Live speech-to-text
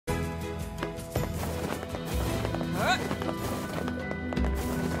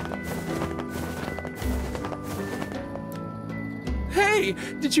Hey,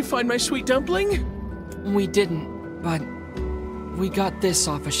 did you find my sweet dumpling? We didn't, but we got this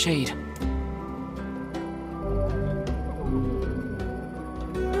off a shade.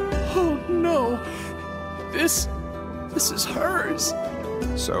 Oh no, this is hers.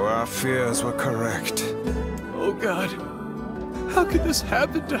 So our fears were correct. Oh God, how could this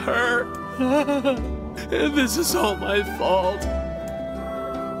happen to her? And this is all my fault.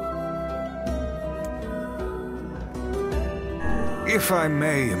 If I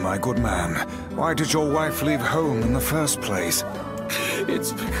may, my good man, why did your wife leave home in the first place?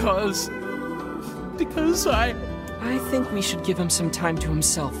 It's because I think we should give him some time to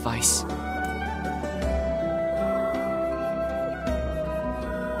himself, Vice.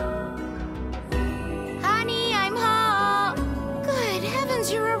 Honey, I'm home. Good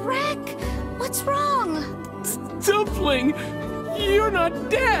heavens, you're a wreck. What's wrong? Dumpling, you're not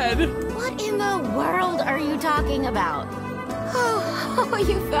dead. What in the world are you talking about? Oh,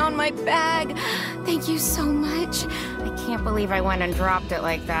 you found my bag. Thank you so much. I can't believe I went and dropped it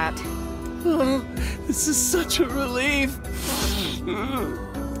like that. Oh, this is such a relief.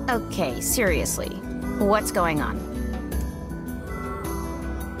 Okay, seriously. What's going on?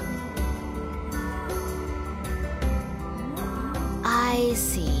 I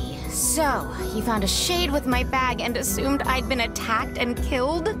see. So, you found a shade with my bag and assumed I'd been attacked and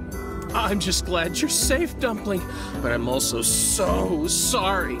killed? I'm just glad you're safe, Dumpling, but I'm also so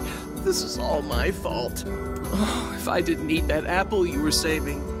sorry. This is all my fault. Oh, if I didn't eat that apple you were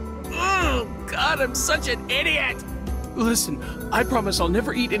saving. Oh, God, I'm such an idiot! Listen, I promise I'll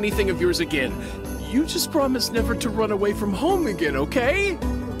never eat anything of yours again. You just promise never to run away from home again, okay?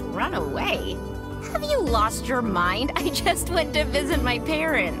 Run away? Have you lost your mind? I just went to visit my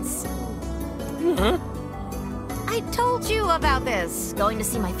parents. Huh? I told you about this. Going to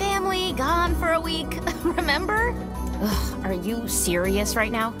see my family, gone for a week. Remember? Ugh, are you serious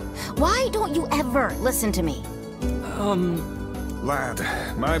right now? Why don't you ever listen to me? Lad,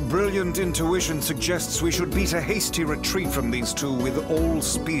 my brilliant intuition suggests we should beat a hasty retreat from these two with all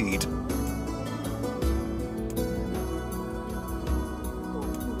speed.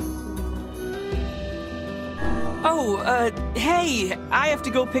 Oh, hey, I have to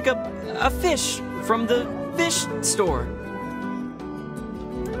go pick up a fish from the fish store.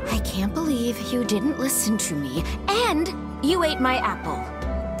 I can't believe you didn't listen to me, and you ate my apple.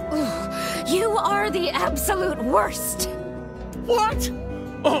 Ugh, you are the absolute worst. What?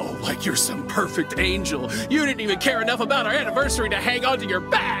 Oh, like you're some perfect angel. You didn't even care enough about our anniversary to hang on to your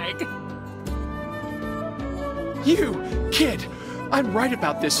bag. You, kid, I'm right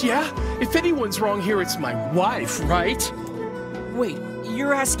about this, yeah? If anyone's wrong here, it's my wife, right? Wait,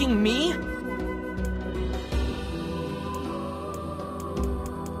 you're asking me?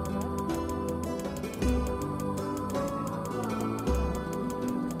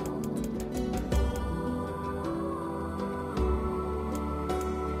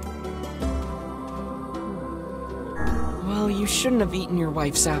 Well, you shouldn't have eaten your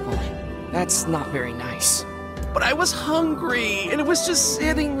wife's apple. That's not very nice. But I was hungry, and it was just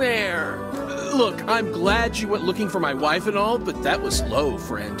sitting there. Look, I'm glad you went looking for my wife and all, but that was low,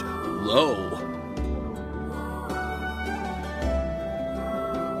 friend. Low.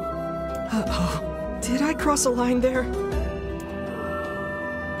 Uh-oh. Did I cross a line there?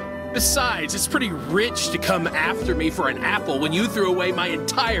 Besides, it's pretty rich to come after me for an apple when you threw away my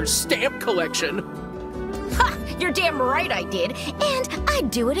entire stamp collection. Ha! You're damn right I did, and I'd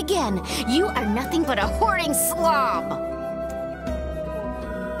do it again. You are nothing but a hoarding slob.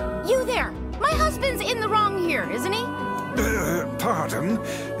 You there! My husband's in the wrong here, isn't he? Pardon,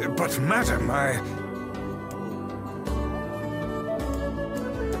 but madam,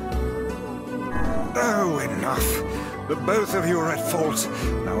 Oh, enough. The both of you are at fault.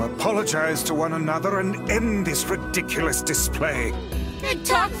 Now apologize to one another and end this ridiculous display. Big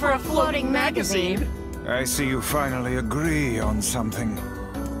talk for a floating magazine. I see you finally agree on something.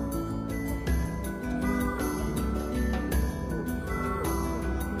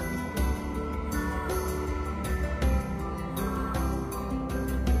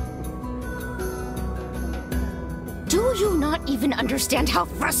 Do you not even understand how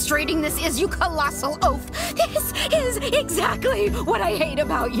frustrating this is, you colossal oaf? This is exactly what I hate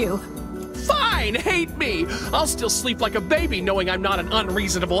about you. Fine, hate me. I'll still sleep like a baby knowing I'm not an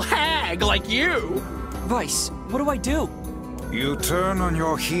unreasonable hag like you. Vice, what do I do? You turn on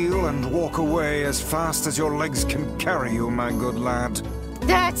your heel and walk away as fast as your legs can carry you, my good lad.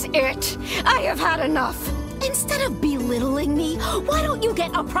 That's it. I have had enough. Instead of belittling me, why don't you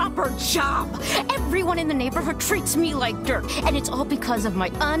get a proper job? Everyone in the neighborhood treats me like dirt, and it's all because of my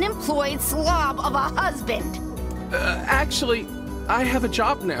unemployed slob of a husband. Actually, I have a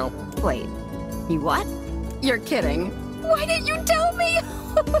job now. Wait, you what? You're kidding. Why didn't you tell me?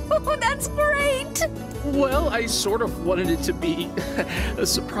 That's great. Well, I sort of wanted it to be a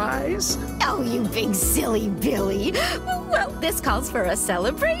surprise. Oh, you big silly Billy. Well, this calls for a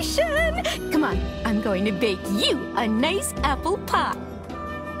celebration. Come on, I'm going to bake you a nice apple pie.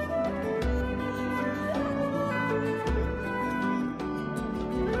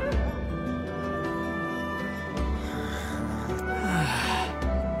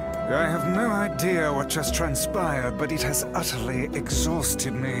 I have no idea what just transpired, but it has utterly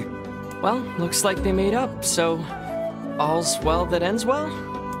exhausted me. Well, looks like they made up, so all's well that ends well?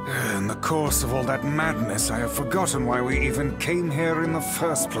 In the course of all that madness, I have forgotten why we even came here in the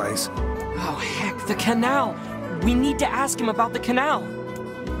first place. Oh, heck, the canal! We need to ask him about the canal!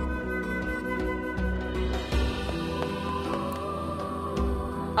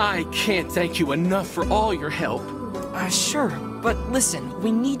 I can't thank you enough for all your help. Sure, but listen,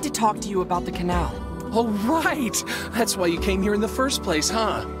 we need to talk to you about the canal. Oh, right! That's why you came here in the first place,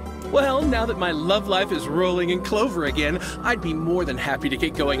 huh? Well, now that my love life is rolling in clover again, I'd be more than happy to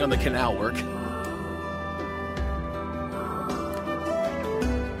get going on the canal work.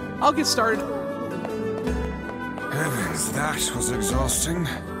 I'll get started. Heavens, that was exhausting.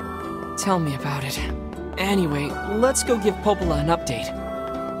 Tell me about it. Anyway, let's go give Popola an update.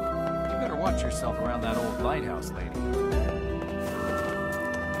 You better watch yourself around that old lighthouse, lady.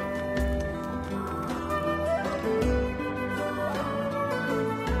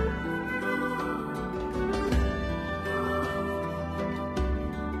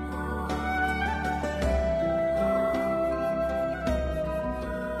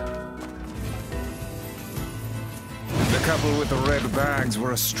 The couple with the red bags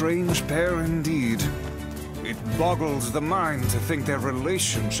were a strange pair indeed. It boggles the mind to think their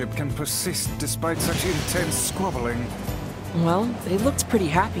relationship can persist despite such intense squabbling. Well, they looked pretty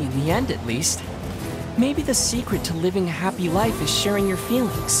happy in the end, at least. Maybe the secret to living a happy life is sharing your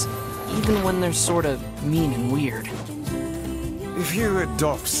feelings, even when they're sort of mean and weird. If you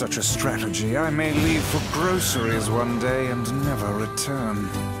adopt such a strategy, I may leave for groceries one day and never return.